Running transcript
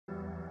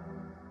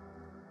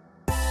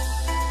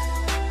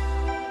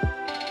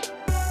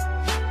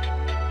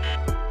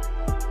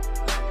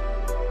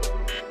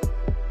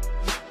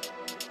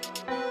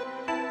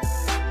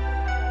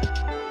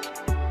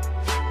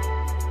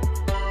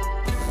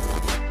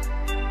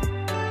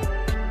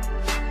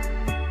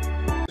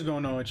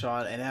going on with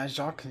y'all? And as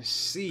y'all can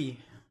see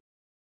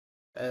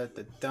at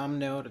the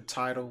thumbnail, the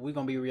title, we're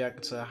gonna be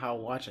reacting to how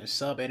watching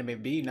sub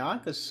anime be. Now I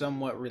could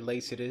somewhat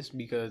relate to this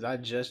because I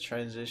just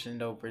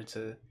transitioned over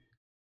to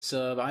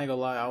sub. I ain't gonna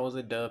lie, I was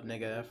a dub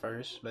nigga at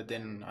first, but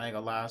then I ain't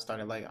gonna lie, I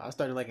started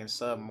liking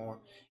sub more.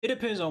 It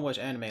depends on which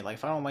anime. Like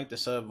if I don't like the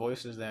sub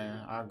voices, then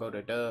I'll go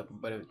to dub.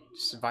 But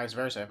it's vice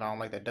versa. If I don't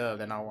like the dub,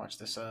 then I'll watch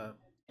the sub.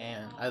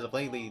 And as of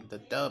lately, the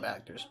dub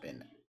actor's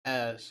been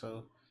ass,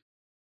 so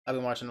I've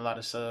been watching a lot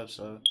of subs,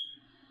 so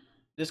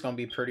this gonna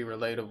be pretty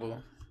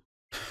relatable.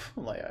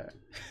 Like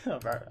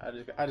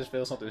I just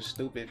feel something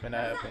stupid finna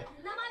happen.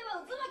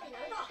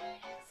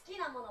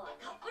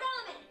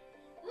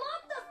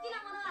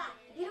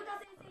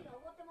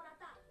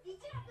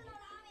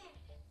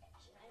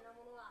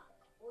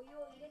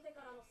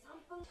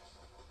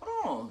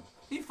 Hold on,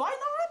 he fighting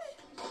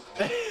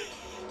already?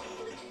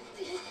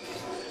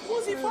 Who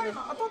was he fighting?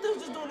 I thought they were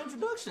just doing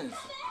introductions.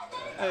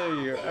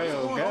 Hey,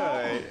 oh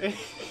god.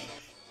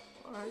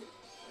 Alright,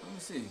 let me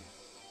see.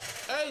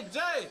 Hey,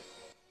 Jay!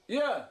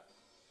 Yeah.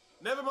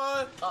 Never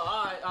mind.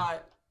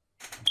 Alright.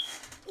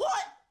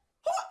 What?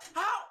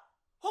 How?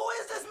 Who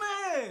is this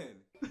man?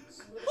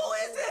 Who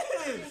is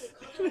this?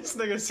 This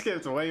nigga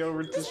skipped way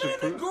over to This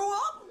man grew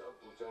up?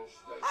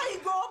 How he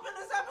grow up in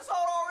this episode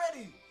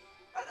already?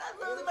 That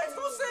really makes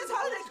no sense.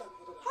 How did he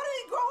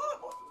grow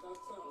up?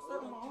 What's that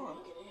on my arm?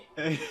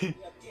 Hey.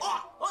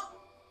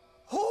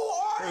 Who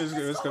are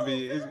you? It's gonna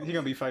be he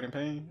gonna be fighting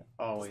pain?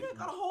 Oh wait. This man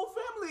got a whole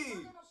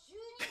family.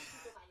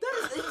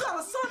 He got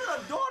a son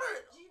and a daughter.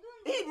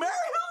 He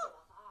married her?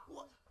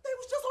 What? They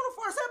was just on the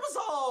first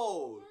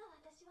episode.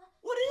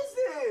 What is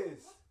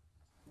this?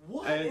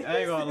 What I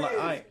ain't gonna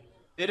lie.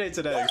 It ain't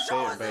to that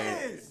extent,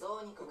 man.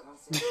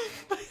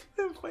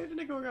 Wait, the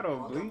nigga got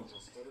on bleach.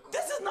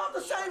 This is not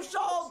the same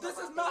show. This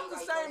is not the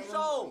same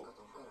show.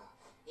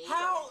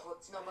 How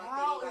is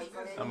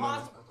this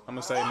possible? I'm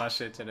gonna say my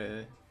shit to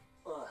the.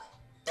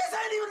 This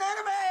ain't even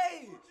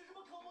anime.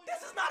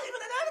 This is not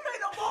even an anime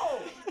no more.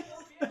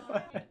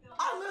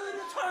 I literally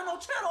didn't turn no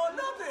channel or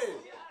nothing.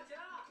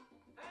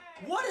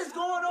 What is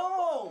going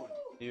on?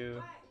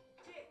 You.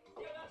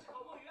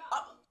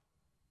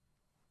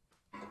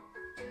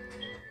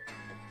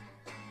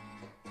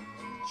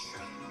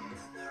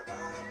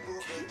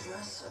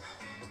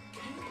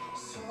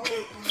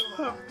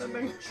 The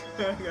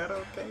nigga got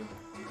okay.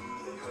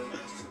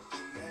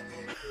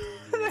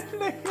 That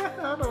nigga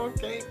got on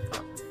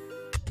K-pop.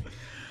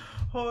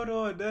 Hold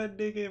on, that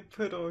nigga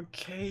put on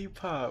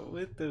K-pop.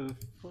 What the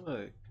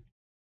fuck?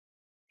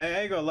 Hey,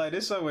 I ain't gonna lie,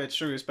 this is somewhere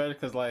true, especially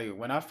because like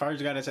when I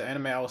first got into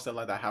anime, I was still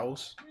at the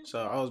house,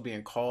 so I was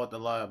being called a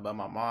lot by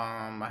my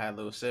mom. I had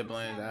little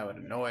siblings that would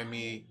annoy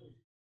me,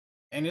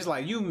 and it's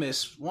like you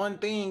miss one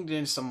thing,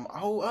 then some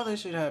whole other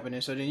shit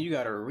happening. So then you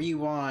gotta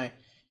rewind,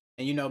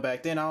 and you know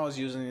back then I was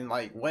using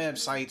like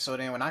websites. So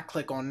then when I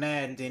click on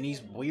that, then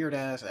these weird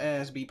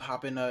ads be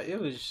popping up.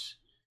 It was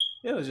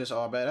just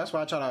all bad. That's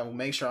why I try to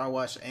make sure I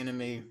watch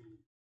anime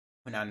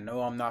when I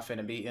know I'm not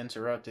finna be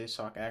interrupted,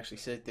 so I can actually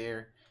sit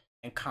there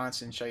and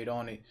concentrate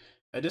on it.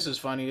 This is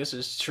funny. This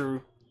is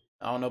true.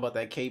 I don't know about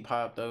that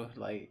K-pop though.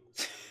 Like,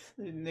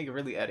 nigga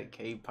really added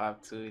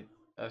K-pop to it.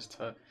 That's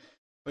tough.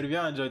 But if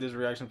y'all enjoyed this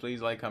reaction,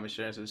 please like, comment,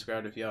 share, and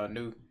subscribe if y'all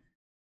new.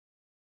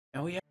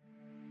 And we